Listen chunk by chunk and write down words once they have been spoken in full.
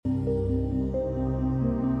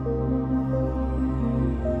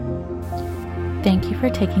Thank you for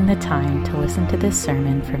taking the time to listen to this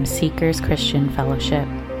sermon from Seekers Christian Fellowship.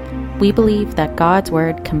 We believe that God's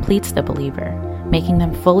Word completes the believer, making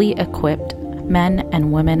them fully equipped men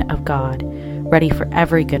and women of God, ready for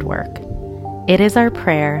every good work. It is our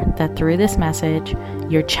prayer that through this message,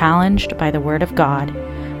 you're challenged by the Word of God,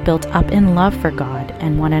 built up in love for God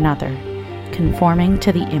and one another, conforming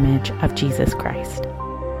to the image of Jesus Christ.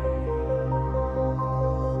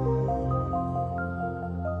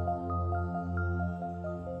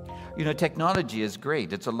 You know, technology is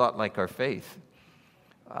great. It's a lot like our faith.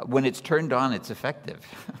 When it's turned on, it's effective.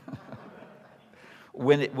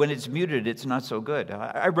 When it's muted, it's not so good.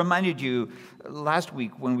 I reminded you last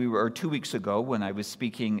week or 2 weeks ago when I was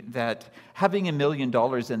speaking that having $1 million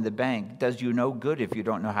in the bank does you no good if you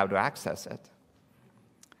don't know how to access it.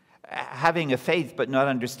 Having a faith but not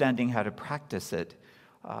understanding how to practice it,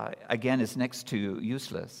 again, is next to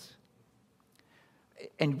useless.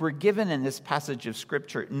 And we're given in this passage of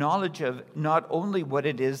Scripture knowledge of not only what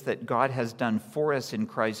it is that God has done for us in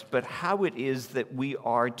Christ, but how it is that we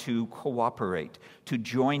are to cooperate, to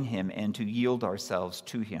join Him, and to yield ourselves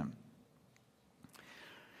to Him.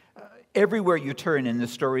 Everywhere you turn in the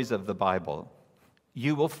stories of the Bible,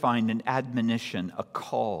 you will find an admonition, a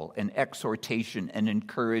call, an exhortation, an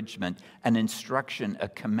encouragement, an instruction, a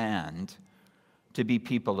command to be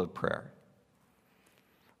people of prayer.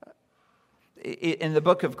 In the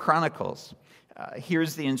book of Chronicles,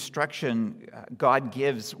 here's the instruction God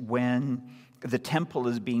gives when the temple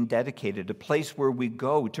is being dedicated, a place where we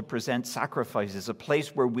go to present sacrifices, a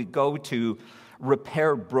place where we go to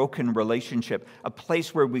repair broken relationship, a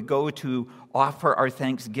place where we go to offer our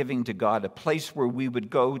thanksgiving to God, a place where we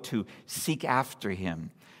would go to seek after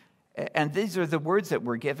Him. And these are the words that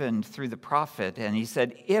were given through the prophet, and he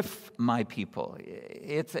said, if my people,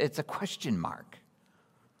 it's a question mark.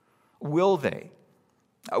 Will they?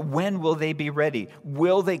 When will they be ready?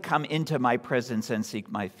 Will they come into my presence and seek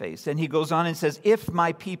my face? And he goes on and says, if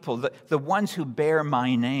my people, the ones who bear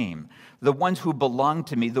my name, the ones who belong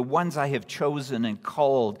to me, the ones I have chosen and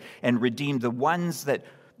called and redeemed, the ones that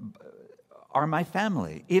are my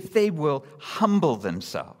family, if they will humble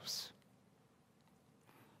themselves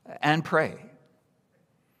and pray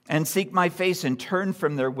and seek my face and turn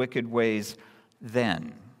from their wicked ways,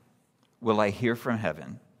 then will I hear from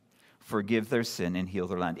heaven, forgive their sin, and heal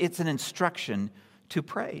their land. It's an instruction to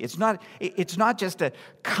pray. It's not just a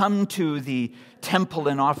come to the temple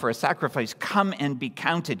and offer a sacrifice. Come and be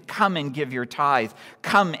counted. Come and give your tithe.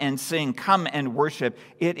 Come and sing. Come and worship.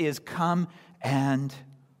 It is come and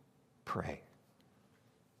pray.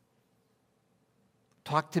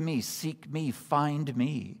 Talk to me, seek me, find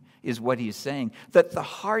me, is what he's saying. That the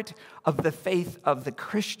heart of the faith of the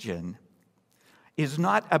Christian is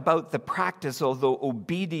not about the practice, although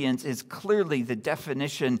obedience is clearly the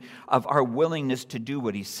definition of our willingness to do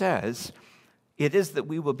what he says. It is that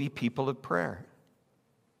we will be people of prayer.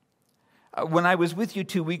 When I was with you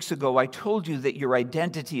 2 weeks ago, I told you that your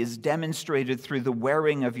identity is demonstrated through the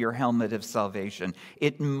wearing of your helmet of salvation.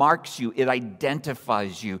 It marks you, it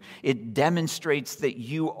identifies you, it demonstrates that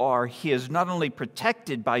you are his, not only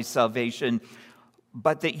protected by salvation,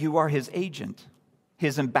 but that you are his agent,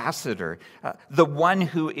 his ambassador, the one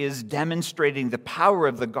who is demonstrating the power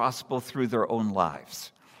of the gospel through their own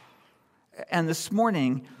lives. And this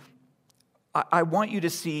morning, I want you to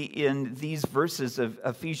see in these verses of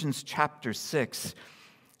Ephesians chapter 6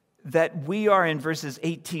 that we are in verses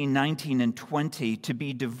 18, 19, and 20 to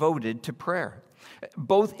be devoted to prayer,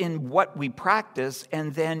 both in what we practice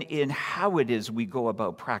and then in how it is we go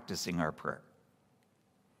about practicing our prayer.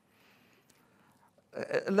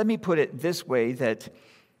 Let me put it this way, that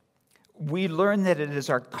we learn that it is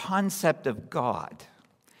our concept of God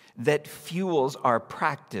that fuels our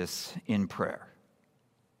practice in prayer.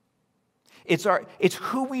 It's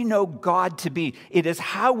who we know God to be. It is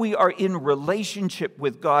how we are in relationship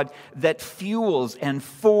with God that fuels and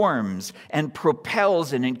forms and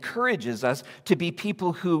propels and encourages us to be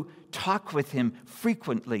people who talk with Him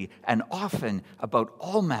frequently and often about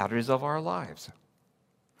all matters of our lives.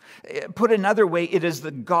 Put another way, it is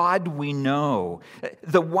the God we know,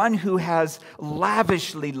 the one who has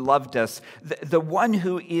lavishly loved us, the one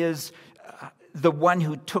who is the one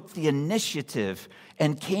who took the initiative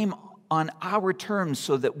and came on our terms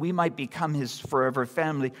so that we might become His forever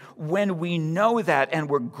family. When we know that and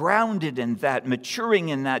we're grounded in that, maturing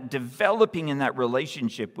in that, developing in that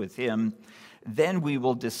relationship with Him, then we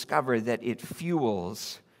will discover that it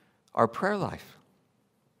fuels our prayer life.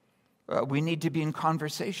 We need to be in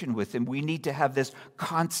conversation with Him. We need to have this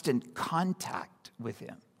constant contact with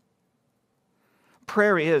Him.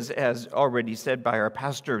 Prayer is, as already said by our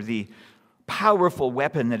pastor, the powerful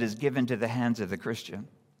weapon that is given to the hands of the Christian.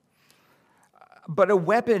 But a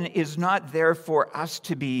weapon is not there for us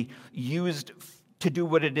to be used to do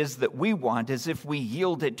what it is that we want, as if we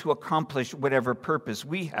yield it to accomplish whatever purpose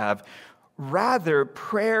we have. Rather,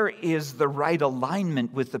 prayer is the right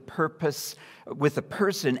alignment with the purpose, with the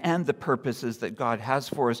person and the purposes that God has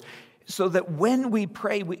for us, so that when we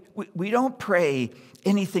pray, we don't pray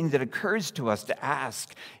anything that occurs to us to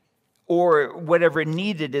ask, or whatever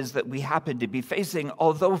need it is that we happen to be facing,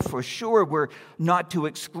 although for sure we're not to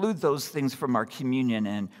exclude those things from our communion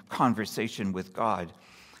and conversation with God.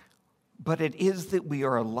 But it is that we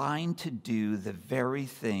are aligned to do the very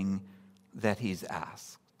thing that He's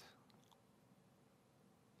asked.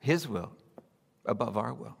 His will above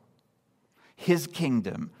our will. His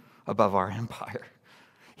kingdom above our empire.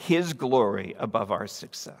 His glory above our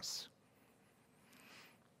success.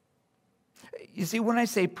 You see, when I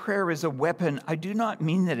say prayer is a weapon, I do not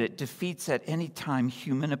mean that it defeats at any time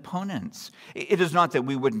human opponents. It is not that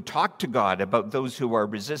we wouldn't talk to God about those who are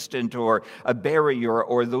resistant or a barrier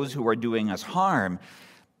or those who are doing us harm.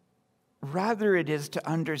 Rather, it is to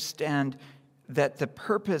understand that the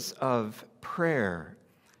purpose of prayer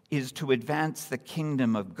is to advance the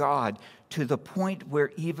kingdom of God to the point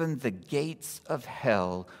where even the gates of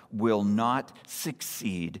hell will not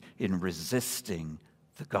succeed in resisting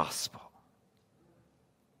the gospel.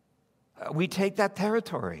 We take that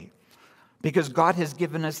territory because God has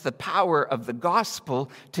given us the power of the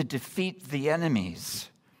gospel to defeat the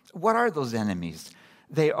enemies. What are those enemies?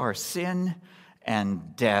 They are sin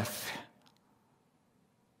and death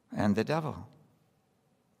and the devil.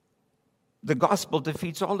 The gospel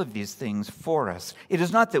defeats all of these things for us. It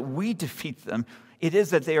is not that we defeat them. It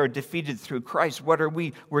is that they are defeated through Christ. What are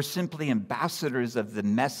we? We're simply ambassadors of the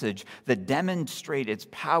message that demonstrate its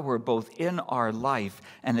power both in our life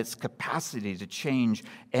and its capacity to change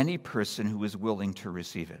any person who is willing to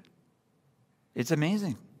receive it. It's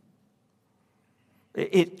amazing.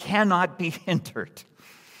 It cannot be hindered.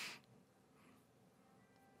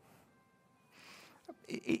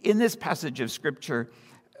 In this passage of Scripture,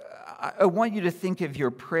 I want you to think of your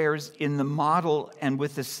prayers in the model and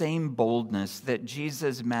with the same boldness that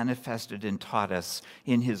Jesus manifested and taught us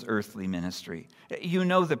in his earthly ministry. You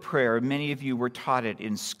know the prayer. Many of you were taught it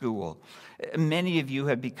in school. Many of you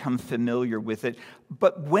have become familiar with it.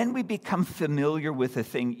 But when we become familiar with a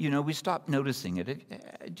thing, we stop noticing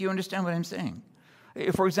it. Do you understand what I'm saying?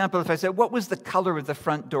 For example, if I said, what was the color of the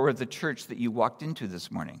front door of the church that you walked into this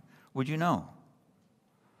morning? Would you know?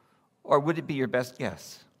 Or would it be your best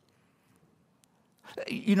guess?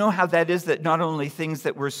 You know how that is, that not only things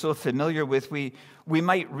that we're so familiar with, we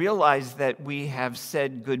might realize that we have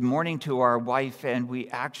said good morning to our wife and we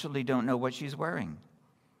actually don't know what she's wearing.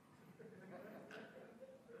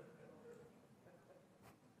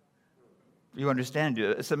 You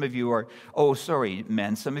understand? Some of you are, oh, sorry,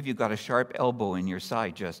 men, some of you got a sharp elbow in your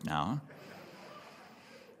side just now.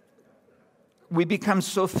 We become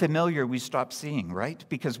so familiar we stop seeing, right?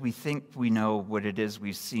 Because we think we know what it is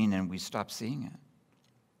we've seen and we stop seeing it.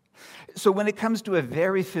 So when it comes to a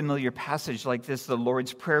very familiar passage like this, the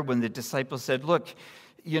Lord's Prayer, when the disciples said, look,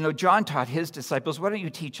 John taught his disciples, why don't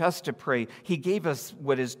you teach us to pray? He gave us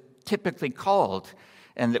what is typically called,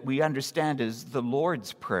 and that we understand as the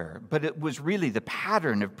Lord's Prayer. But it was really the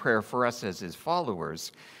pattern of prayer for us as his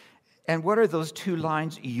followers. And what are those two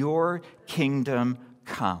lines? Your kingdom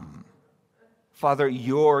come. Father,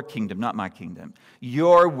 your kingdom, not my kingdom.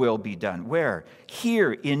 Your will be done. Where?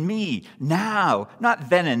 Here in me, now. Not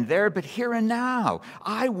then and there, but here and now.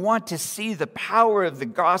 I want to see the power of the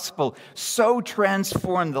gospel so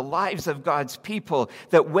transform the lives of God's people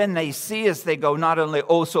that when they see us, they go not only,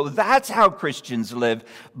 oh, so that's how Christians live,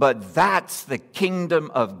 but that's the kingdom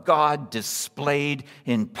of God displayed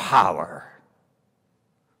in power.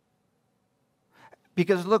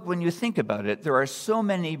 Because look, when you think about it, there are so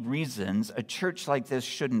many reasons a church like this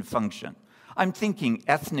shouldn't function. I'm thinking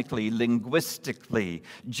ethnically, linguistically,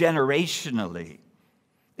 generationally,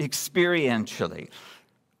 experientially.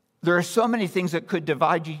 There are so many things that could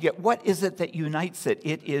divide you, yet what is it that unites it?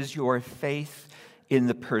 It is your faith in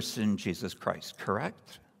the person Jesus Christ,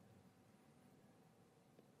 correct?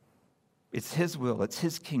 It's his will, it's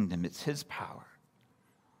his kingdom, it's his power.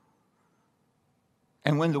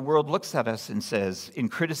 And when the world looks at us and says, in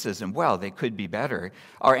criticism, well, they could be better,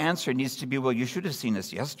 our answer needs to be, well, you should have seen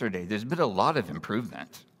us yesterday. There's been a lot of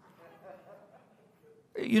improvement.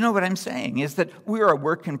 You know what I'm saying is that we are a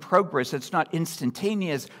work in progress. It's not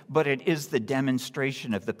instantaneous, but it is the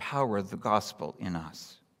demonstration of the power of the gospel in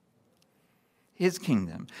us. His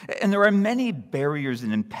kingdom. And there are many barriers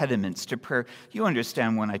and impediments to prayer. You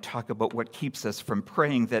understand when I talk about what keeps us from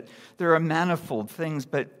praying that there are manifold things,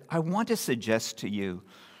 but I want to suggest to you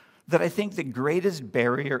that I think the greatest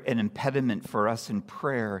barrier and impediment for us in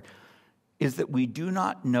prayer is that we do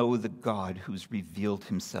not know the God who's revealed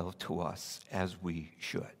himself to us as we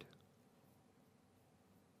should.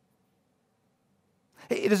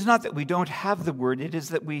 It is not that we don't have the word, it is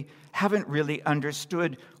that we haven't really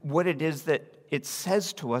understood what it is that it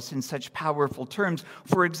says to us in such powerful terms.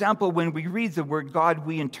 For example, when we read the word God,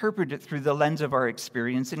 we interpret it through the lens of our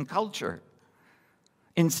experience and culture.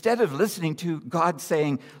 Instead of listening to God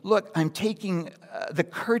saying, look, I'm taking the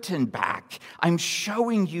curtain back. I'm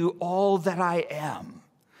showing you all that I am.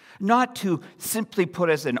 Not to simply put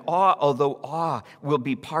us in awe, although awe will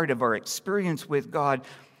be part of our experience with God,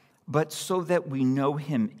 but so that we know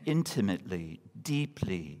him intimately,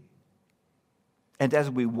 deeply. And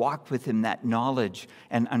as we walk with him, that knowledge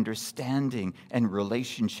and understanding and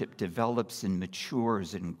relationship develops and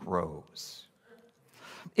matures and grows.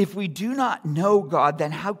 If we do not know God,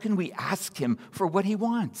 then how can we ask him for what he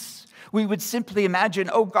wants? We would simply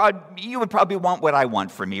imagine, oh God, you would probably want what I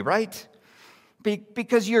want for me, right?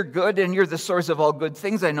 Because you're good and you're the source of all good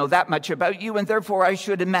things. I know that much about you, and therefore I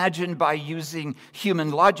should imagine by using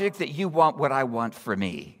human logic that you want what I want for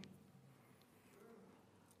me.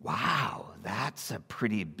 Wow, that's a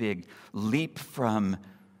pretty big leap from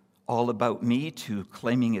all about me to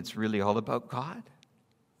claiming it's really all about God.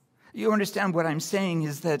 You understand what I'm saying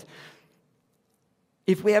is that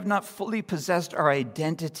if we have not fully possessed our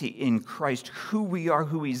identity in Christ, who we are,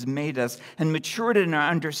 who he's made us, and matured in our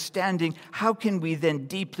understanding, how can we then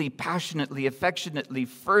deeply, passionately, affectionately,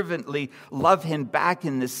 fervently love him back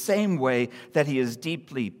in the same way that he has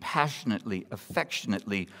deeply, passionately,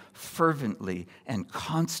 affectionately, fervently, and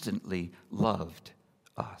constantly loved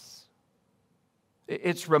us?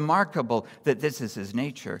 It's remarkable that this is his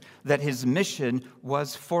nature, that his mission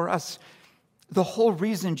was for us. The whole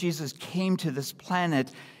reason Jesus came to this planet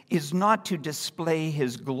is not to display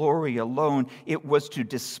his glory alone. It was to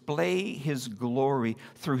display his glory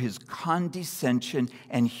through his condescension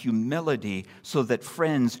and humility so that,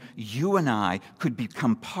 friends, you and I could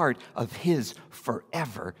become part of his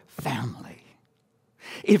forever family.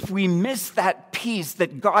 If we miss that piece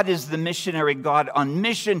that God is the missionary God on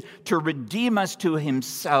mission to redeem us to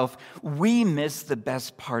himself, we miss the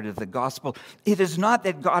best part of the gospel. It is not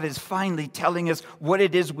that God is finally telling us what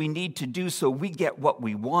it is we need to do so we get what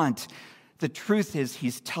we want. The truth is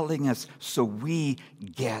he's telling us so we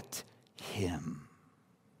get him.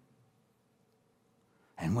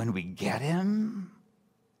 And when we get him,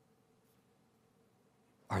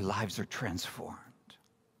 our lives are transformed.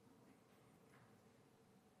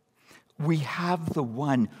 We have the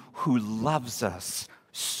one who loves us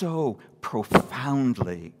so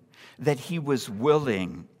profoundly that he was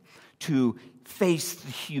willing to face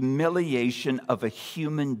the humiliation of a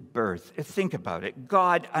human birth. Think about it.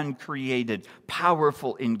 God uncreated,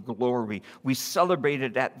 powerful in glory, we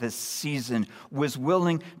celebrated at this season, was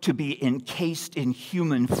willing to be encased in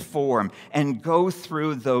human form and go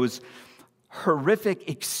through those horrific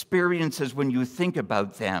experiences when you think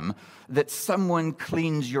about them, that someone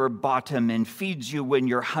cleans your bottom and feeds you when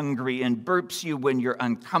you're hungry and burps you when you're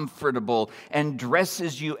uncomfortable and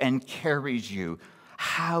dresses you and carries you.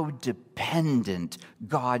 How dependent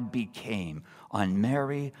God became on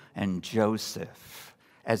Mary and Joseph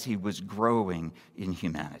as he was growing in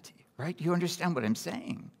humanity, right? You understand what I'm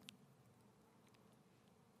saying?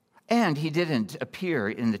 And he didn't appear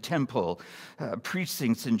in the temple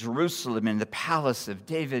precincts in Jerusalem, in the palace of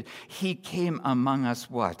David. He came among us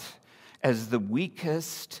what? As the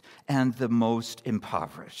weakest and the most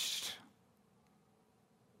impoverished.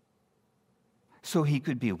 So he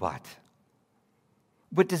could be what?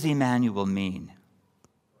 What does Emmanuel mean?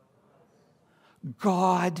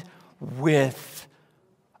 God with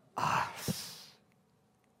us.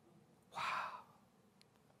 Wow.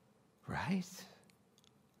 Right?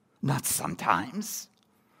 Not sometimes,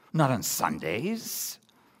 not on Sundays,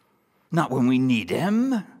 not when we need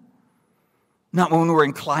him, not when we're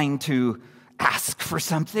inclined to ask for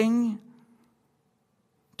something.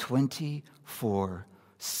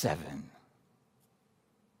 24/7.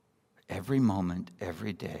 Every moment,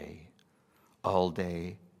 every day, all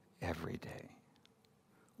day, every day,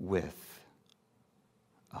 with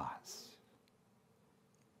us.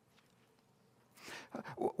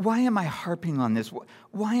 Why am I harping on this?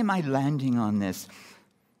 Why am I landing on this?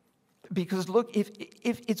 Because look, if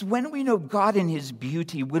it's when we know God in his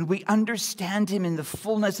beauty, when we understand him in the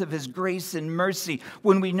fullness of his grace and mercy,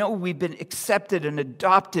 when we know we've been accepted and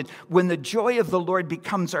adopted, when the joy of the Lord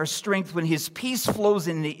becomes our strength, when his peace flows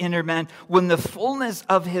in the inner man, when the fullness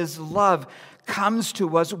of his love comes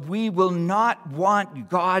to us, we will not want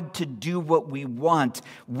God to do what we want.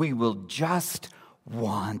 We will just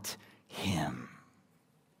want him.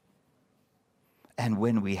 And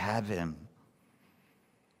when we have him,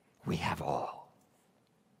 we have all,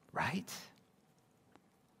 right?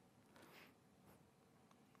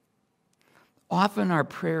 Often our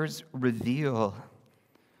prayers reveal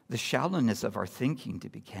the shallowness of our thinking, to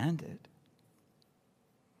be candid.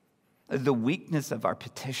 The weakness of our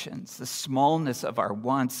petitions, the smallness of our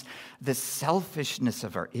wants, the selfishness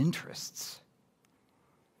of our interests.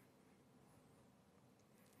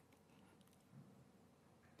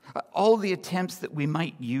 All the attempts that we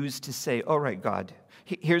might use to say, all right, God,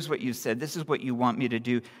 here's what you said. This is what you want me to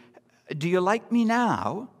do. Do you like me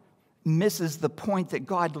now? Misses the point that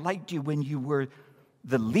God liked you when you were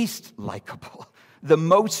the least likable, the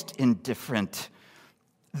most indifferent,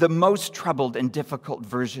 the most troubled and difficult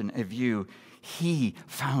version of you. He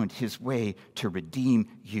found his way to redeem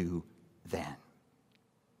you then.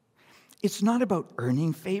 It's not about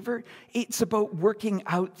earning favor. It's about working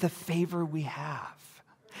out the favor we have.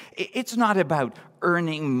 It's not about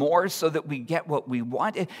earning more so that we get what we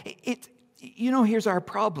want. Here's our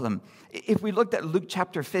problem. If we looked at Luke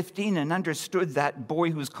chapter 15 and understood that boy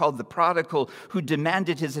who's called the prodigal, who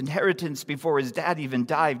demanded his inheritance before his dad even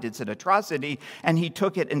died, it's an atrocity, and he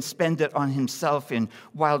took it and spent it on himself in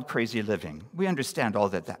wild, crazy living. We understand all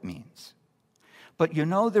that means. But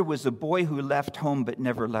there was a boy who left home but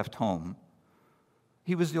never left home.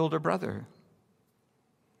 He was the older brother.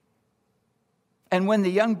 And when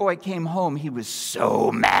the young boy came home, he was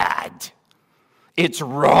so mad. It's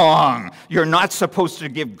wrong. You're not supposed to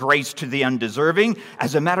give grace to the undeserving.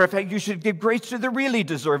 As a matter of fact, you should give grace to the really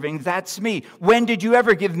deserving. That's me. When did you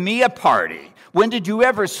ever give me a party? When did you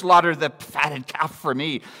ever slaughter the fatted calf for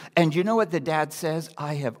me? And you know what the dad says?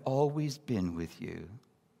 I have always been with you.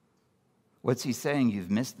 What's he saying?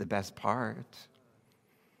 You've missed the best part.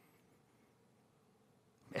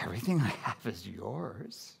 Everything I have is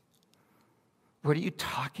yours. What are you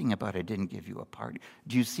talking about? I didn't give you a party.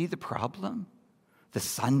 Do you see the problem? The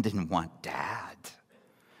son didn't want dad.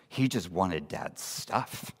 He just wanted dad's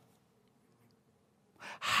stuff.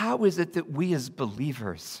 How is it that we as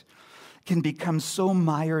believers can become so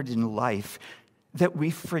mired in life that we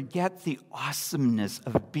forget the awesomeness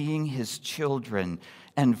of being his children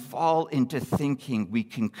and fall into thinking we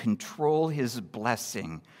can control his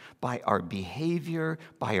blessing by our behavior,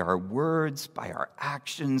 by our words, by our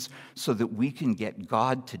actions, so that we can get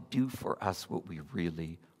God to do for us what we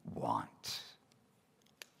really want?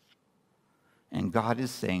 And God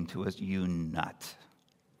is saying to us, you nut,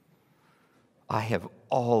 I have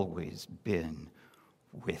always been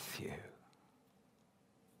with you.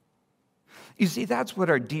 You see, that's what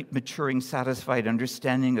our deep, maturing, satisfied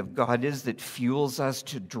understanding of God is, that fuels us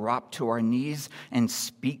to drop to our knees and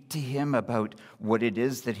speak to him about what it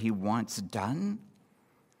is that he wants done.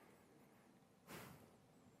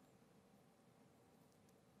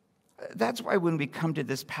 That's why when we come to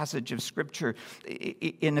this passage of Scripture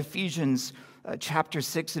in Ephesians chapter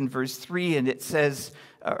 6 and verse 3, and it says,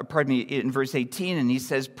 in verse 18, and he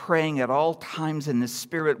says, praying at all times in the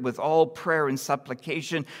Spirit with all prayer and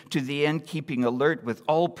supplication, to the end keeping alert with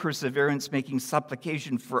all perseverance, making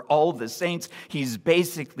supplication for all the saints. He's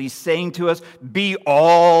basically saying to us, be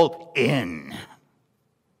all in.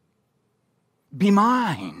 Be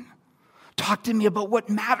mine. Talk to me about what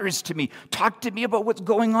matters to me. Talk to me about what's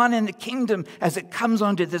going on in the kingdom as it comes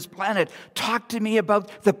onto this planet. Talk to me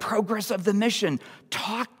about the progress of the mission.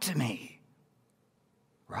 Talk to me.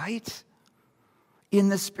 Right? In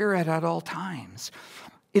the Spirit at all times.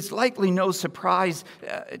 It's likely no surprise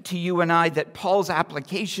to you and I that Paul's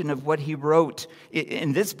application of what he wrote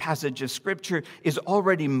in this passage of Scripture is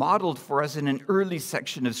already modeled for us in an early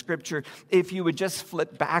section of Scripture. If you would just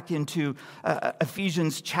flip back into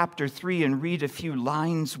Ephesians chapter 3 and read a few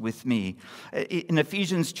lines with me. In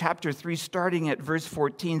Ephesians chapter 3, starting at verse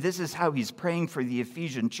 14, this is how he's praying for the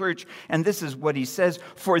Ephesian church, and this is what he says: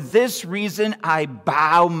 for this reason I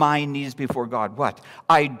bow my knees before God. What?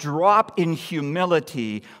 I drop in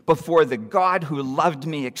humility before the God who loved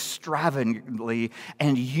me extravagantly,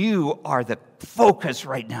 and you are the focus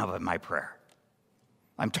right now of my prayer.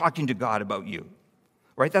 I'm talking to God about you,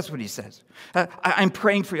 right? That's what he says. I'm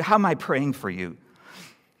praying for you. How am I praying for you?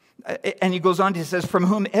 And he goes on, he says, from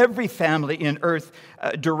whom every family in earth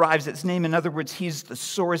derives its name. In other words, he's the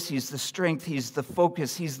source, he's the strength, he's the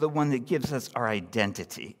focus, he's the one that gives us our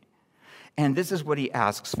identity. And this is what he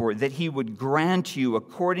asks for, that he would grant you,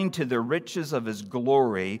 according to the riches of his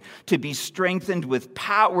glory, to be strengthened with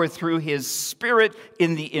power through his Spirit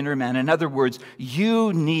in the inner man. In other words,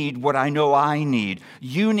 you need what I know I need.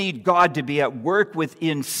 You need God to be at work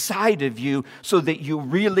within inside of you so that you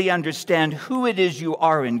really understand who it is you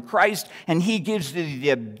are in Christ, and he gives you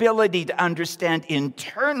the ability to understand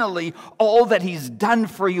internally all that he's done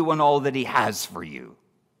for you and all that he has for you.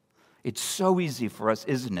 It's so easy for us,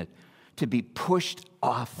 isn't it, to be pushed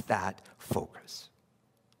off that focus.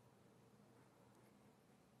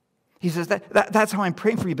 He says that's how I'm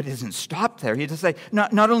praying for you, but it doesn't stop there. He doesn't say,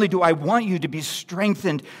 not only do I want you to be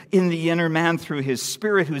strengthened in the inner man through his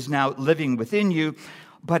Spirit who's now living within you,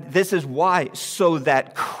 but this is why, so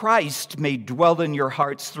that Christ may dwell in your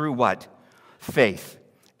hearts through what? Faith.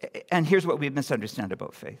 And here's what we misunderstand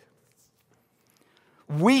about faith.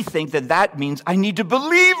 We think that means I need to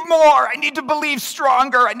believe more, I need to believe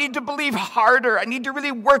stronger, I need to believe harder, I need to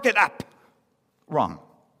really work it up. Wrong.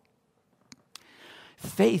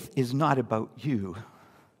 Faith is not about you.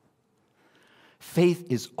 Faith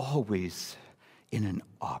is always in an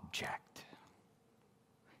object.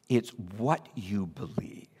 It's what you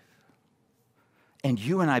believe. And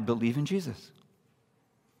you and I believe in Jesus.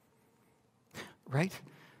 Right?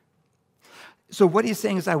 So what he's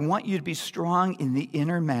saying is, I want you to be strong in the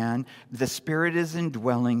inner man. The Spirit is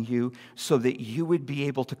indwelling you so that you would be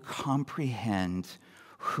able to comprehend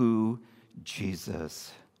who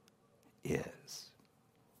Jesus is.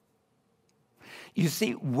 You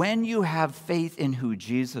see, when you have faith in who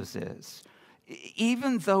Jesus is,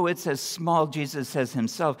 even though it's as small, Jesus says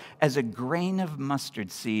himself, as a grain of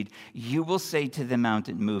mustard seed, you will say to the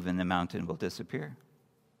mountain, move, and the mountain will disappear.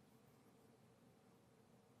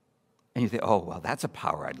 And you think, oh, well, that's a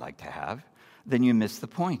power I'd like to have. Then you miss the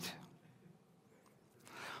point.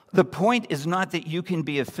 The point is not that you can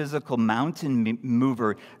be a physical mountain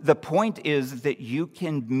mover. The point is that you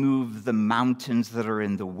can move the mountains that are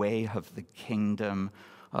in the way of the kingdom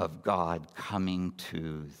of God coming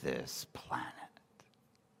to this planet.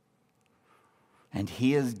 And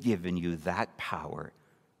he has given you that power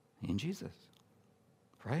in Jesus,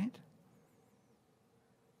 right?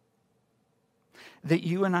 That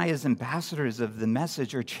you and I, as ambassadors of the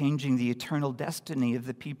message, are changing the eternal destiny of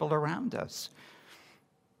the people around us.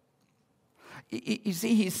 You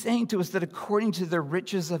see, he's saying to us that according to the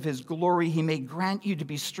riches of his glory, he may grant you to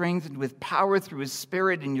be strengthened with power through his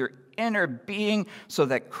Spirit in your inner being, so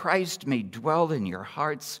that Christ may dwell in your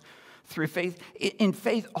hearts through faith. In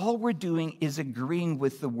faith, all we're doing is agreeing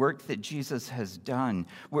with the work that Jesus has done.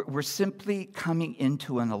 We're simply coming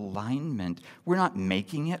into an alignment. We're not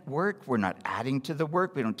making it work. We're not adding to the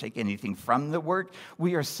work. We don't take anything from the work.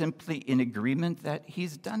 We are simply in agreement that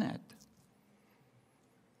he's done it.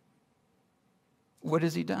 What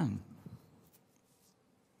has he done?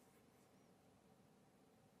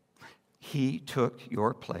 He took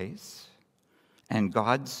your place, and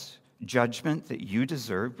God's judgment that you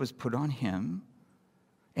deserved was put on him,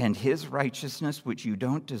 and his righteousness, which you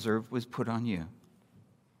don't deserve, was put on you.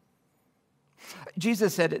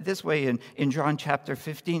 Jesus said it this way in John chapter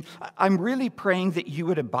 15, I'm really praying that you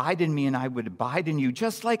would abide in me and I would abide in you,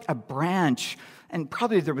 just like a branch, and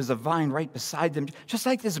probably there was a vine right beside them, just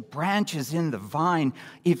like this branch is in the vine.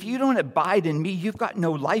 If you don't abide in me, you've got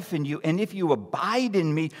no life in you, and if you abide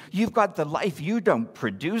in me, you've got the life you don't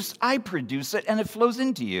produce. I produce it, and it flows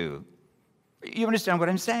into you. You understand what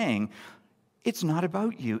I'm saying? It's not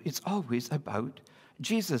about you. It's always about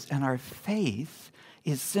Jesus. And our faith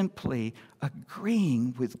is simply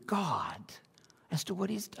agreeing with God as to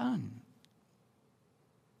what he's done.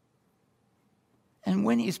 And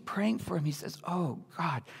when he's praying for him, he says, oh,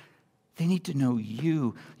 God, they need to know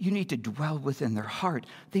you. You need to dwell within their heart.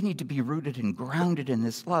 They need to be rooted and grounded in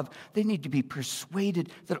this love. They need to be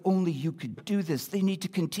persuaded that only you could do this. They need to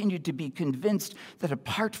continue to be convinced that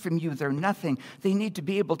apart from you, they're nothing. They need to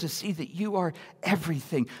be able to see that you are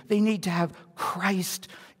everything. They need to have Christ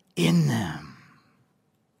in them.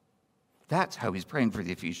 That's how he's praying for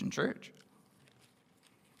the Ephesian church.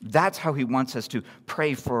 That's how he wants us to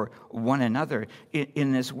pray for one another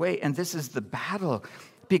in this way. And this is the battle,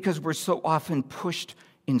 because we're so often pushed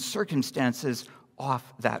in circumstances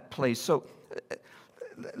off that place. So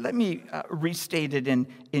let me restate it in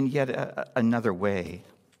yet another way.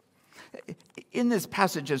 In this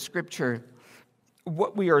passage of Scripture,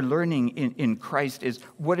 what we are learning in Christ is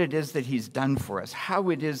what it is that he's done for us, how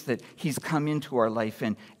it is that he's come into our life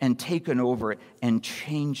and taken over and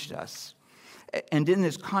changed us. And in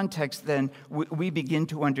this context, then, we begin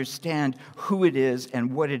to understand who it is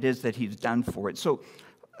and what it is that he's done for it. So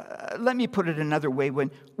let me put it another way.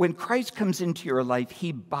 When Christ comes into your life,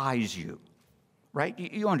 he buys you, right?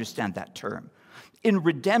 You understand that term. In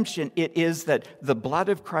redemption, it is that the blood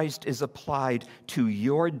of Christ is applied to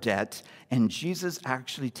your debt, and Jesus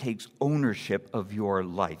actually takes ownership of your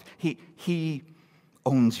life. He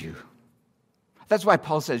owns you. That's why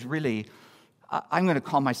Paul says, really, I'm going to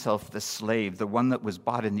call myself the slave, the one that was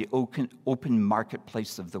bought in the open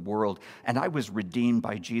marketplace of the world, and I was redeemed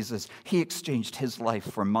by Jesus. He exchanged his life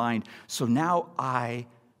for mine, so now I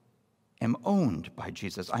am owned by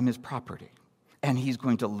Jesus. I'm his property, and he's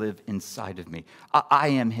going to live inside of me. I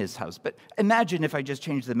am his house. But imagine if I just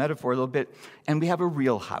change the metaphor a little bit, and we have a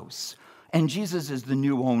real house, and Jesus is the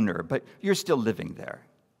new owner, but you're still living there.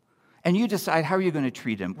 And you decide, how are you going to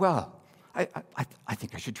treat him? Well, I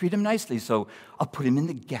think I should treat him nicely, so I'll put him in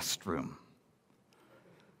the guest room.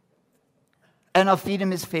 And I'll feed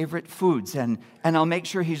him his favorite foods, and I'll make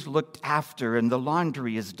sure he's looked after, and the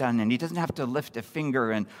laundry is done, and he doesn't have to lift a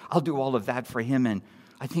finger, and I'll do all of that for him, and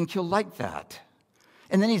I think he'll like that.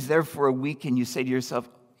 And then he's there for a week, and you say to yourself,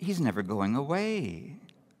 he's never going away.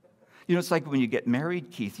 You know, it's like when you get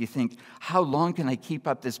married, Keith, you think, how long can I keep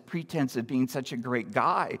up this pretense of being such a great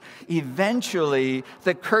guy? Eventually,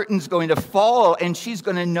 the curtain's going to fall, and she's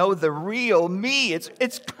going to know the real me.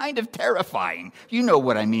 It's kind of terrifying. You know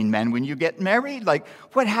what I mean, men, when you get married? Like,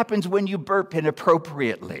 what happens when you burp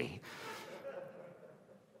inappropriately?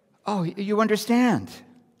 Oh, you understand.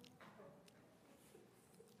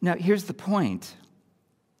 Now, here's the point.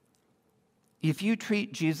 If you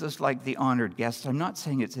treat Jesus like the honored guest, I'm not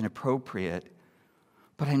saying it's inappropriate,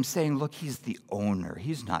 but I'm saying, look, he's the owner.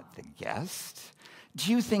 He's not the guest.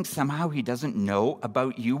 Do you think somehow he doesn't know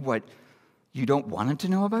about you what you don't want him to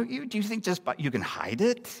know about you? Do you think just you can hide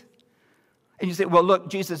it? And you say, well, look,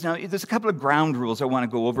 Jesus, now there's a couple of ground rules I want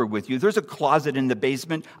to go over with you. There's a closet in the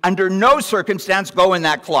basement. Under no circumstance, go in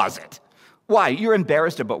that closet. Why? You're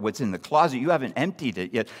embarrassed about what's in the closet. You haven't emptied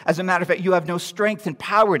it yet. As a matter of fact, you have no strength and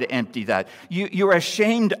power to empty that. You're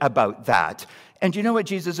ashamed about that. And you know what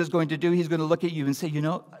Jesus is going to do? He's going to look at you and say, you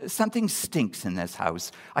know, something stinks in this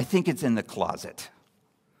house. I think it's in the closet.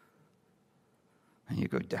 And you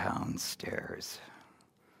go downstairs,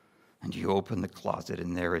 and you open the closet,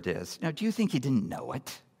 and there it is. Now, do you think he didn't know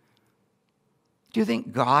it? Do you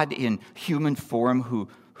think God in human form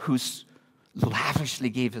who's lavishly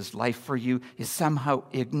gave his life for you is somehow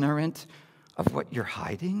ignorant of what you're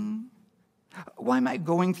hiding? Why am I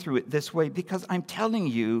going through it this way? Because I'm telling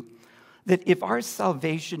you that if our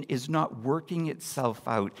salvation is not working itself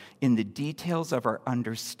out in the details of our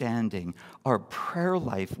understanding, our prayer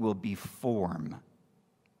life will be form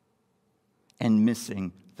and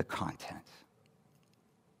missing the content.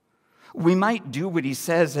 We might do what he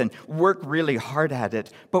says and work really hard at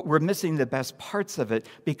it, but we're missing the best parts of it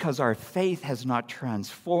because our faith has not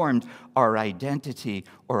transformed our identity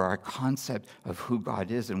or our concept of who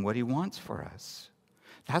God is and what he wants for us.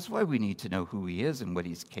 That's why we need to know who he is and what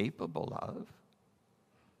he's capable of.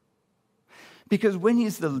 Because when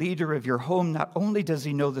he's the leader of your home, not only does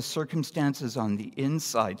he know the circumstances on the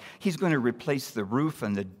inside, he's going to replace the roof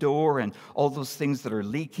and the door and all those things that are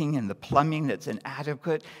leaking and the plumbing that's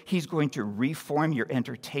inadequate. He's going to reform your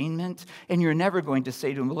entertainment, and you're never going to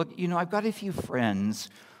say to him, look, you know, I've got a few friends,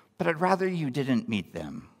 but I'd rather you didn't meet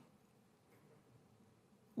them.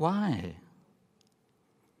 Why?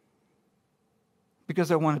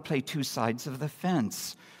 Because I want to play two sides of the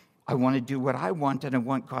fence. I want to do what I want, and I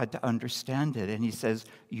want God to understand it. And he says,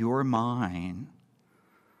 you're mine.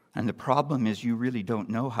 And the problem is you really don't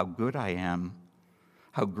know how good I am,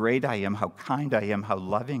 how great I am, how kind I am, how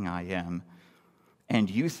loving I am. And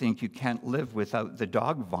you think you can't live without the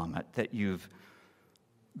dog vomit that you've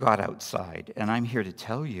got outside. And I'm here to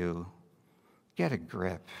tell you, get a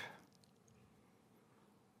grip.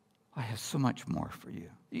 I have so much more for you.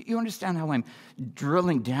 You understand how I'm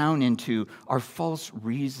drilling down into our false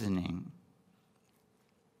reasoning?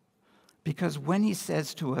 Because when he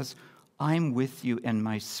says to us, I'm with you and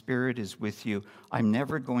my spirit is with you, I'm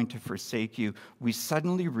never going to forsake you, we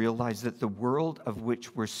suddenly realize that the world of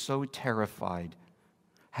which we're so terrified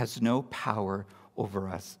has no power over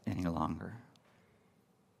us any longer.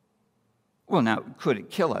 Well, now, could it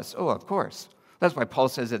kill us? Oh, of course. That's why Paul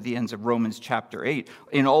says at the end of Romans chapter 8,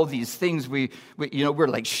 in all these things, we're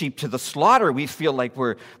like sheep to the slaughter. We feel like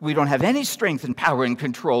we don't have any strength and power and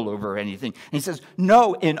control over anything. And he says,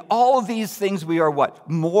 no, in all these things we are what?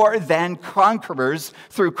 More than conquerors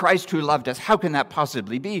through Christ who loved us. How can that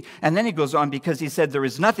possibly be? And then he goes on because he said there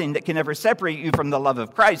is nothing that can ever separate you from the love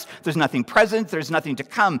of Christ. There's nothing present, there's nothing to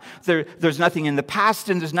come. There's nothing in the past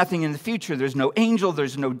and there's nothing in the future. There's no angel,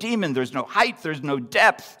 there's no demon, there's no height, there's no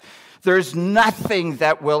depth. There's nothing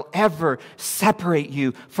that will ever separate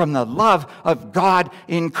you from the love of God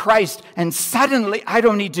in Christ. And suddenly, I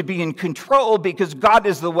don't need to be in control because God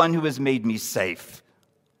is the one who has made me safe.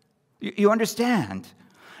 You understand?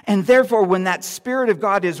 And therefore, when that Spirit of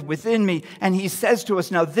God is within me and he says to us,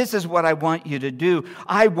 now this is what I want you to do.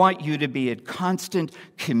 I want you to be in constant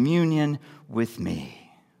communion with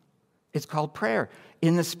me. It's called prayer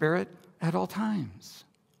in the Spirit at all times.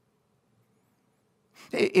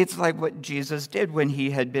 It's like what Jesus did when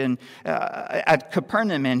he had been at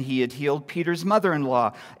Capernaum and he had healed Peter's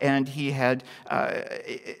mother-in-law and he had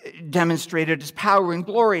demonstrated his power and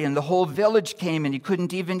glory, and the whole village came and he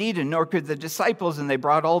couldn't even eat, and nor could the disciples, and they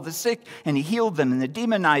brought all the sick and he healed them and the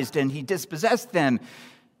demonized and he dispossessed them.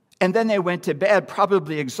 And then they went to bed,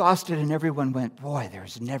 probably exhausted, and everyone went, boy,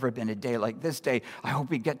 there's never been a day like this day. I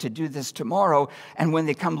hope we get to do this tomorrow. And when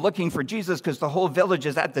they come looking for Jesus, because the whole village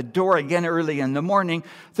is at the door again early in the morning,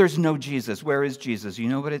 there's no Jesus. Where is Jesus? You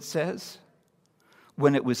know what it says?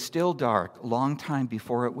 When it was still dark, long time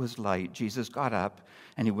before it was light, Jesus got up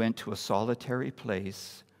and he went to a solitary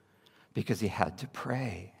place because he had to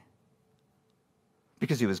pray.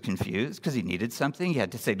 Because he was confused, because he needed something. He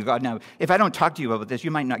had to say to God, now, if I don't talk to you about this, you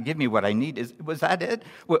might not give me what I need. Was that it?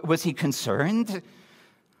 Was he concerned?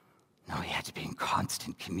 No, he had to be in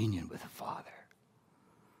constant communion with the Father.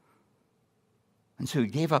 And so he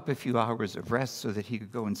gave up a few hours of rest so that he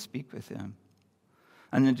could go and speak with him.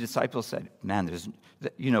 And the disciples said, man,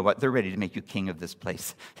 you know what? They're ready to make you king of this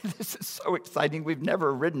place. This is so exciting. We've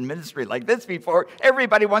never ridden ministry like this before.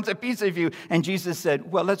 Everybody wants a piece of you. And Jesus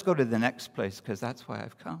said, well, let's go to the next place because that's why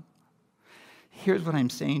I've come. Here's what I'm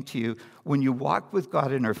saying to you. When you walk with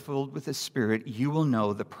God and are filled with the Spirit, you will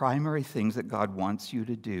know the primary things that God wants you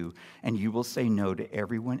to do, and you will say no to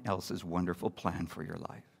everyone else's wonderful plan for your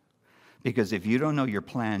life. Because if you don't know your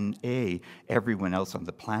plan A, everyone else on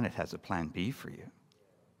the planet has a plan B for you.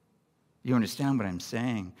 You understand what I'm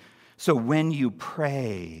saying? So when you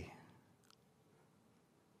pray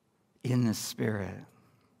in the Spirit,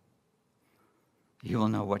 you will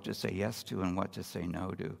know what to say yes to and what to say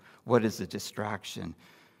no to. What is the distraction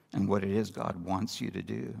and what it is God wants you to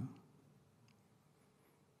do.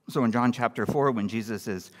 So in John chapter 4, when Jesus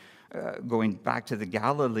is going back to the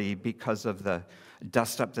Galilee because of the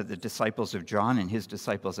dust-up that the disciples of John and his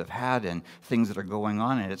disciples have had and things that are going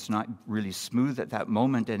on, and it's not really smooth at that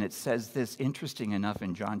moment. And it says this, interesting enough,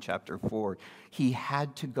 in John chapter 4, he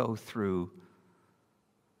had to go through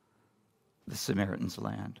the Samaritan's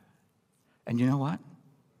land. And you know what?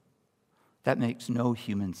 That makes no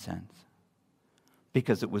human sense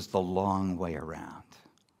because it was the long way around.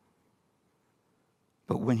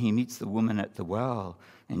 But when he meets the woman at the well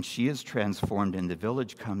and she is transformed and the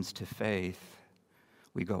village comes to faith,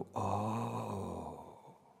 we go,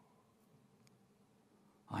 oh,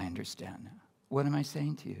 I understand now. What am I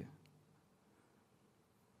saying to you?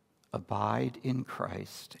 Abide in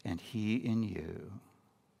Christ and he in you,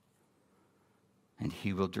 and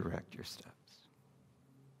he will direct your steps.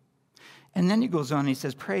 And then he goes on and he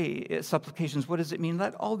says, pray, supplications, what does it mean?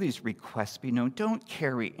 Let all these requests be known. Don't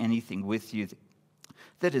carry anything with you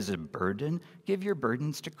that is a burden. Give your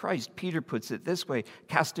burdens to Christ. Peter puts it this way,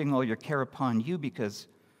 casting all your care upon him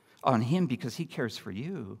because he cares for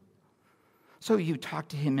you. So you talk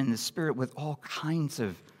to him in the Spirit with all kinds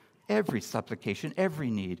of every supplication,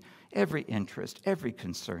 every need, every interest, every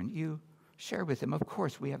concern. You share with him. Of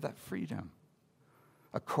course, we have that freedom.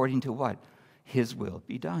 According to what? His will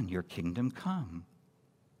be done. Your kingdom come.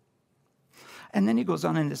 And then he goes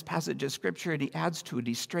on in this passage of Scripture and he adds to it,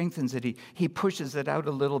 he strengthens it, he pushes it out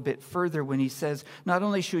a little bit further when he says, not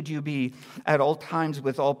only should you be at all times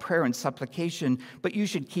with all prayer and supplication, but you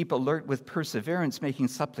should keep alert with perseverance, making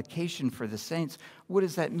supplication for the saints. What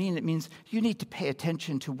does that mean? It means you need to pay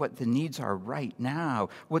attention to what the needs are right now,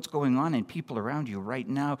 what's going on in people around you right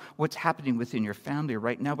now, what's happening within your family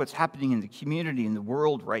right now, what's happening in the community, in the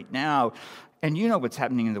world right now. And you know what's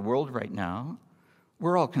happening in the world right now.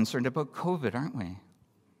 We're all concerned about COVID, aren't we?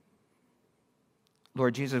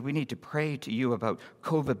 Lord Jesus, we need to pray to you about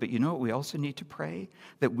COVID, but you know what we also need to pray?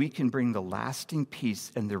 That we can bring the lasting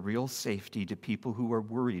peace and the real safety to people who are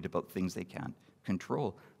worried about things they can't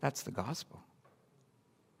control. That's the gospel.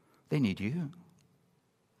 They need you.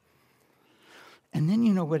 And then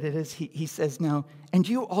you know what it is? He says now, and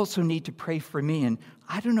you also need to pray for me. And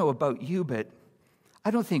I don't know about you, but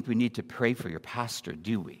I don't think we need to pray for your pastor,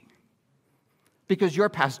 do we? Because your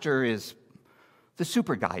pastor is the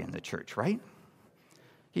super guy in the church, right?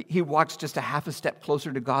 He walks just a half a step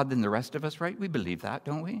closer to God than the rest of us, right? We believe that,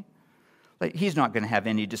 don't we? Like, he's not going to have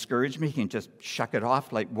any discouragement. He can just shuck it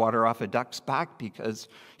off like water off a duck's back because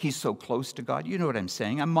he's so close to God. You know what I'm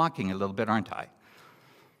saying? I'm mocking a little bit, aren't I?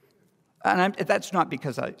 And that's not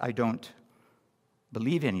because I don't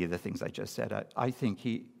believe any of the things I just said. I think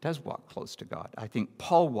he does walk close to God. I think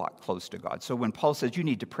Paul walked close to God. So when Paul says, you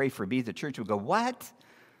need to pray for me, the church will go, what?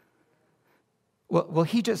 Well,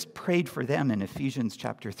 he just prayed for them in Ephesians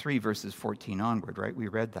chapter 3, verses 14 onward, right? We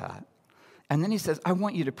read that. And then he says, I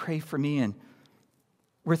want you to pray for me. And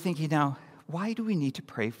we're thinking now, why do we need to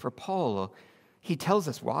pray for Paul? Well, he tells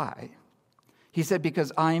us why. He said,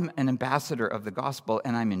 because I'm an ambassador of the gospel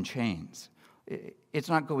and I'm in chains. It's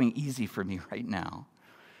not going easy for me right now.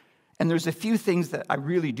 And there's a few things that I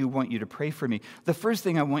really do want you to pray for me. The first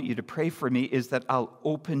thing I want you to pray for me is that I'll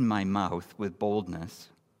open my mouth with boldness.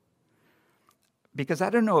 Because I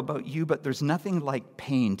don't know about you, but there's nothing like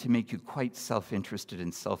pain to make you quite self-interested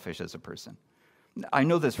and selfish as a person. I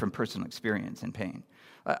know this from personal experience in pain.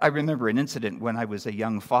 I remember an incident when I was a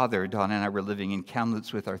young father. Donna and I were living in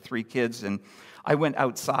Kamloops with our 3 kids, and I went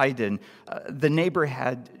outside, and the neighbor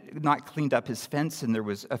had not cleaned up his fence, and there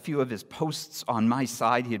was a few of his posts on my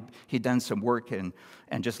side. He'd done some work and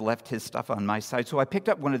just left his stuff on my side. So I picked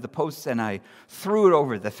up one of the posts, and I threw it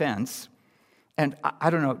over the fence. And I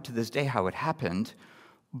don't know to this day how it happened,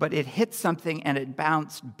 but it hit something, and it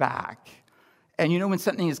bounced back. And you know when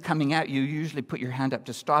something is coming at you, you usually put your hand up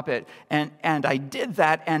to stop it. And I did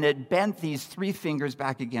that, and it bent these 3 fingers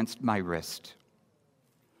back against my wrist.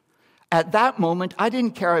 At that moment, I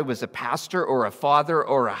didn't care I was a pastor or a father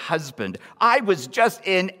or a husband. I was just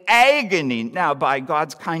in agony. Now, by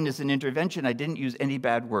God's kindness and intervention, I didn't use any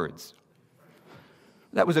bad words.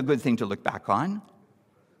 That was a good thing to look back on.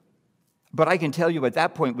 But I can tell you at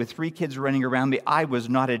that point, with 3 kids running around me, I was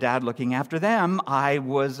not a dad looking after them. I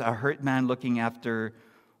was a hurt man looking after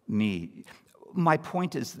me. My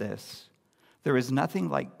point is this. There is nothing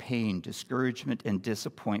like pain, discouragement, and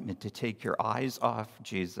disappointment to take your eyes off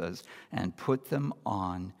Jesus and put them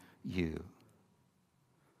on you.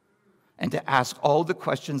 And to ask all the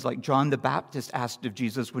questions like John the Baptist asked of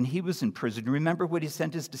Jesus when he was in prison. Remember what he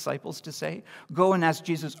sent his disciples to say? Go and ask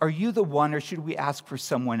Jesus, are you the one, or should we ask for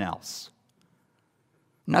someone else?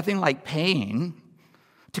 Nothing like pain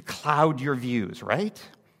to cloud your views, right?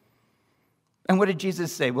 And what did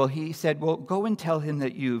Jesus say? Well, he said, well, go and tell him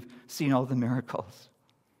that you've seen all the miracles.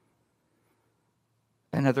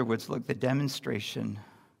 In other words, look, the demonstration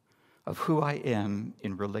of who I am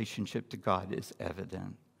in relationship to God is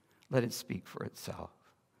evident. Let it speak for itself.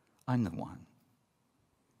 I'm the one.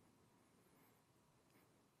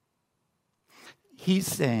 He's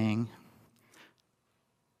saying,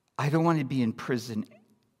 I don't want to be in prison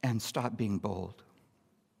and stop being bold.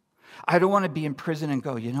 I don't want to be in prison and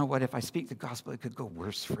go, you know what, if I speak the gospel, it could go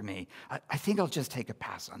worse for me. I think I'll just take a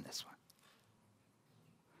pass on this one.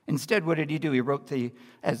 Instead, what did he do? He wrote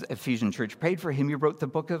as Ephesian church prayed for him, he wrote the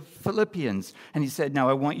book of Philippians. And he said, now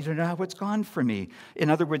I want you to know how it's gone for me. In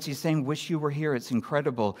other words, he's saying, wish you were here. It's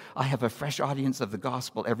incredible. I have a fresh audience of the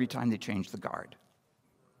gospel every time they change the guard.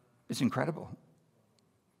 It's incredible.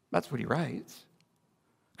 That's what he writes.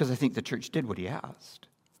 Because I think the church did what he asked.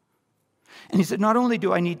 And he said, not only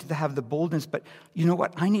do I need to have the boldness, but you know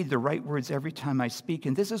what? I need the right words every time I speak.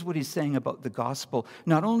 And this is what he's saying about the gospel.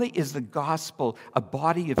 Not only is the gospel a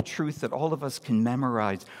body of truth that all of us can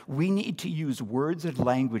memorize, we need to use words and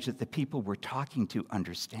language that the people we're talking to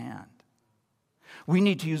understand. We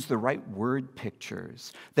need to use the right word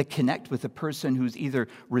pictures that connect with a person who's either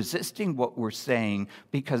resisting what we're saying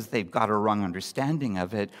because they've got a wrong understanding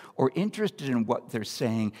of it, or interested in what they're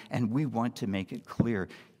saying, and we want to make it clear.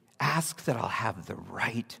 Ask that I'll have the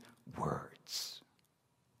right words.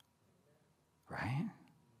 Right?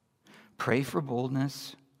 Pray for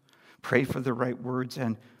boldness. Pray for the right words.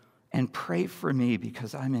 And pray for me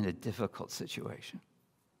because I'm in a difficult situation.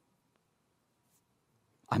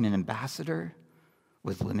 I'm an ambassador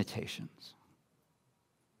with limitations.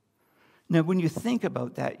 Now, when you think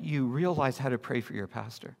about that, you realize how to pray for your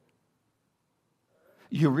pastor.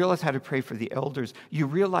 You realize how to pray for the elders. You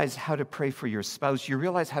realize how to pray for your spouse. You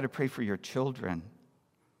realize how to pray for your children.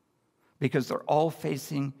 Because they're all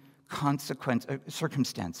facing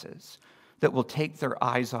circumstances that will take their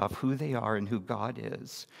eyes off who they are and who God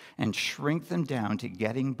is and shrink them down to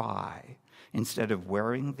getting by instead of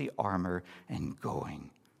wearing the armor and going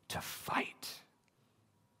to fight.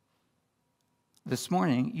 This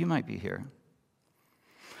morning, you might be here.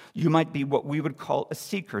 You might be what we would call a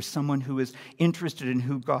seeker, someone who is interested in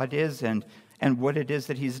who God is and what it is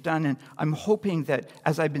that he's done. And I'm hoping that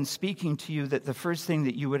as I've been speaking to you, that the first thing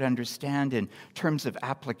that you would understand in terms of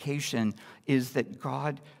application is that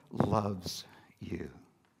God loves you.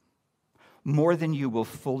 More than you will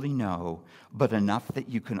fully know, but enough that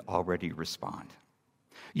you can already respond.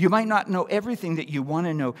 You might not know everything that you want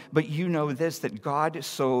to know, but you know this, that God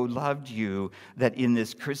so loved you that in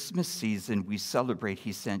this Christmas season we celebrate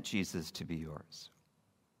he sent Jesus to be yours.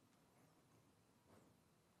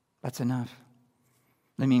 That's enough.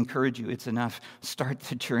 Let me encourage you, it's enough. Start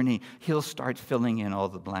the journey. He'll start filling in all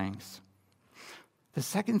the blanks. The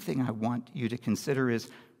second thing I want you to consider is,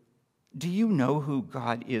 do you know who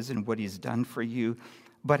God is and what he's done for you?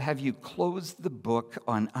 But have you closed the book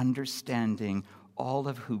on understanding all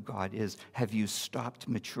of who God is? Have you stopped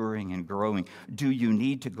maturing and growing? Do you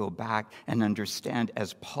need to go back and understand,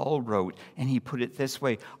 as Paul wrote, and he put it this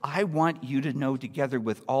way, I want you to know together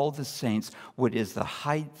with all the saints what is the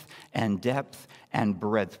height and depth and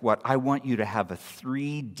breadth. What I want you to have a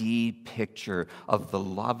 3D picture of the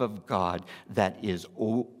love of God that is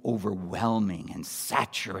overwhelming and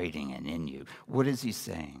saturating and in you. What is he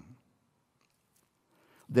saying?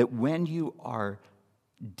 That when you are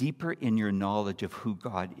deeper in your knowledge of who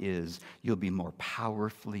God is, you'll be more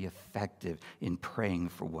powerfully effective in praying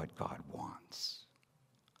for what God wants.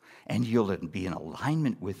 And you'll be in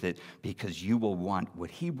alignment with it because you will want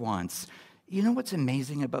what he wants. You know what's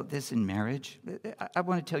amazing about this in marriage? I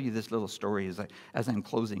want to tell you this little story as I'm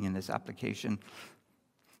closing in this application.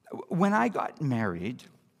 When I got married,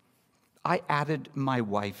 I added my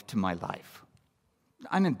wife to my life.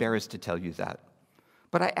 I'm embarrassed to tell you that,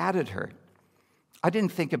 but I added her. I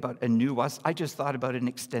didn't think about a new us. I just thought about an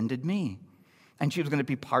extended me. And she was going to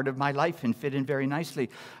be part of my life and fit in very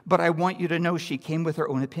nicely. But I want you to know she came with her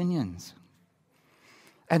own opinions.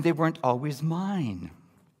 And they weren't always mine.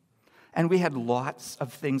 And we had lots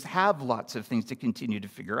of things to continue to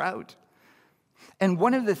figure out. And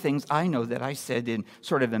one of the things I know that I said in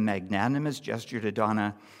sort of a magnanimous gesture to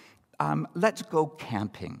Donna, let's go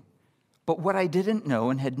camping. But what I didn't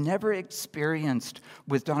know and had never experienced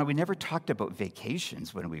with Donna, we never talked about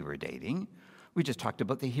vacations when we were dating. We just talked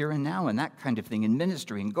about the here and now and that kind of thing, and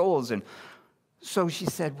ministry and goals. And so she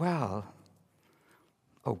said, well,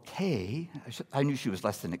 okay. I knew she was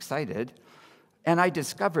less than excited. And I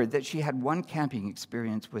discovered that she had one camping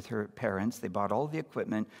experience with her parents. They bought all the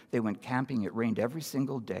equipment. They went camping. It rained every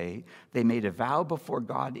single day. They made a vow before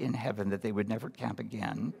God in heaven that they would never camp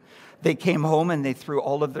again. They came home and they threw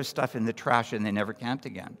all of their stuff in the trash and they never camped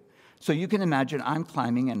again. So you can imagine I'm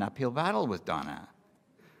climbing an uphill battle with Donna.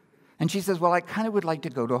 And she says, well, I kind of would like to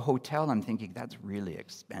go to a hotel. I'm thinking, that's really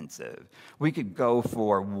expensive. We could go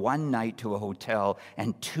for one night to a hotel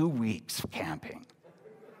and 2 weeks camping.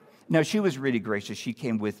 Now, she was really gracious. She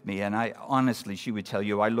came with me, and honestly, she would tell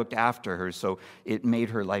you, I looked after her, so it made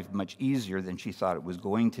her life much easier than she thought it was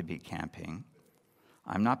going to be camping.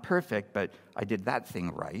 I'm not perfect, but I did that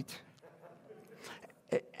thing right.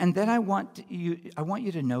 And then I want you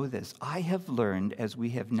to know this. I have learned as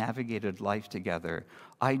we have navigated life together,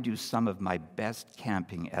 I do some of my best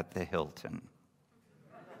camping at the Hilton.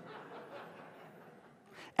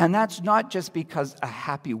 And that's not just because a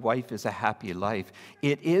happy wife is a happy life.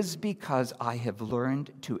 It is because I have learned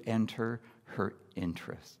to enter her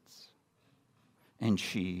interests, and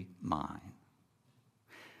she mine.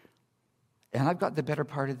 And I've got the better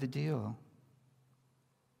part of the deal.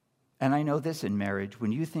 And I know this in marriage,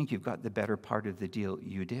 when you think you've got the better part of the deal,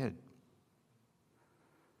 you did.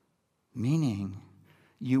 Meaning,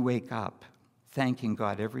 you wake up thanking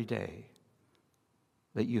God every day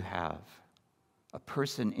that you have a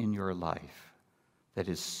person in your life that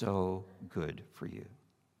is so good for you.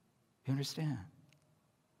 You understand?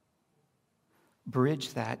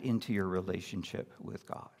 Bridge that into your relationship with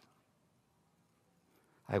God.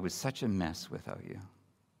 I was such a mess without you.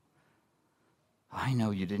 I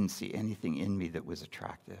know you didn't see anything in me that was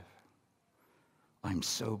attractive. I'm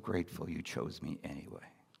so grateful you chose me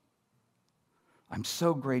anyway. I'm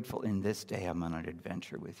so grateful in this day I'm on an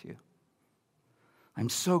adventure with you. I'm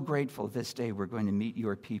so grateful this day we're going to meet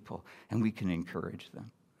your people and we can encourage them.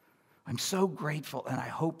 I'm so grateful, and I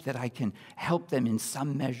hope that I can help them in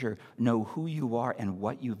some measure know who you are and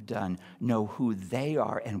what you've done, know who they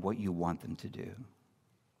are and what you want them to do.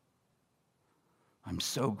 I'm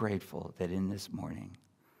so grateful that in this morning,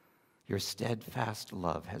 your steadfast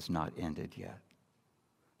love has not ended yet.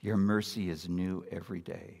 Your mercy is new every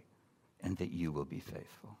day, and that you will be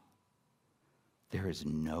faithful. There is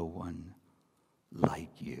no one like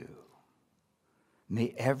you.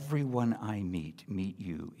 May everyone I meet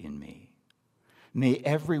you in me. May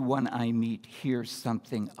everyone I meet hear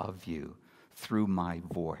something of you through my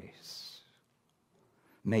voice.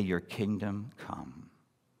 May your kingdom come.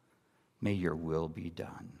 May your will be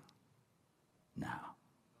done now.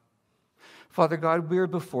 Father God, we're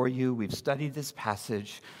before you. We've studied this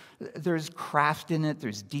passage. There's craft in it.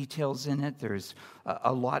 There's details in it. There's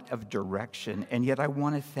a lot of direction. And yet I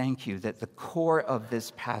want to thank you that the core of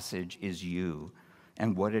this passage is you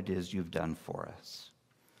and what it is you've done for us.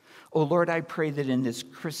 Oh Lord, I pray that in this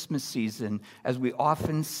Christmas season, as we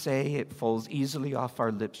often say, it falls easily off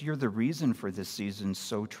our lips, you're the reason for this season,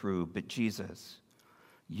 so true. But Jesus,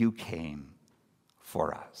 you came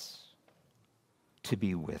for us, to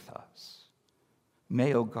be with us.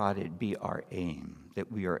 May, oh God, it be our aim that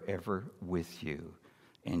we are ever with you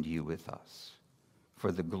and you with us.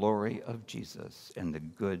 For the glory of Jesus and the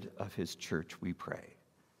good of his church, we pray.